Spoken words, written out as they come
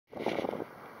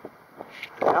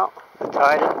Well, the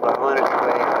tide is well on its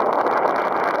way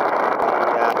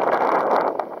out.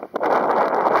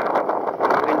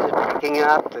 The wind is picking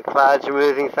up, the clouds are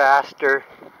moving faster.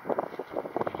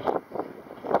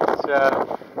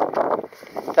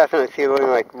 It's definitely feeling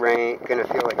like rain, gonna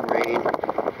feel like rain.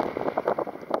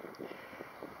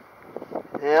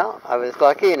 Well, I was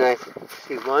lucky and I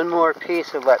see one more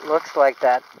piece of what looks like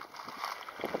that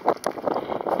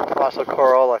fossil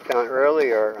coral I found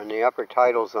earlier in the upper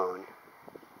tidal zone.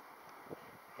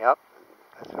 Yep,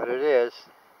 that's what it is.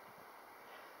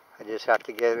 I just have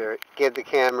to give the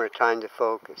camera time to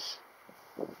focus.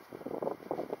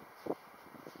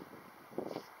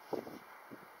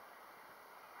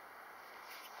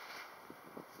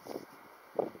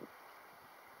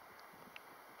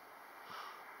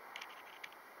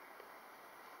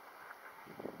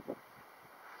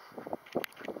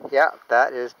 Yeah,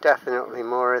 that is definitely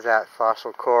more of that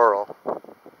fossil coral.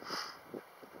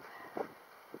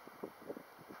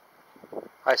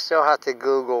 I still have to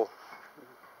Google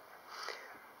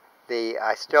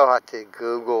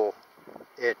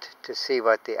it to see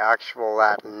what the actual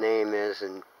Latin name is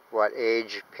and what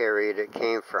age period it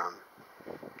came from.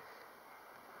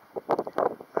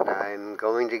 But I'm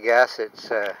going to guess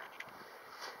it's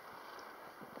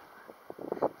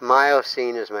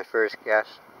Miocene is my first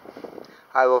guess.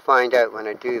 I will find out when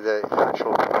I do the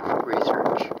actual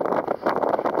research.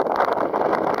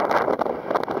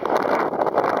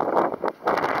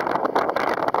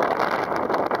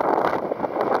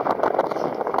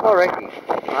 Alrighty,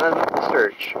 on with the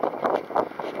search.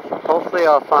 Hopefully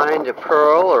I'll find a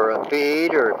pearl or a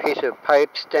bead or a piece of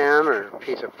pipe stem or a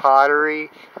piece of pottery,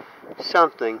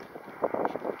 something.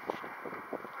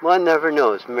 One never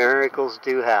knows. Miracles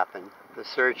do happen. The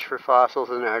search for fossils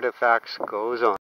and artifacts goes on.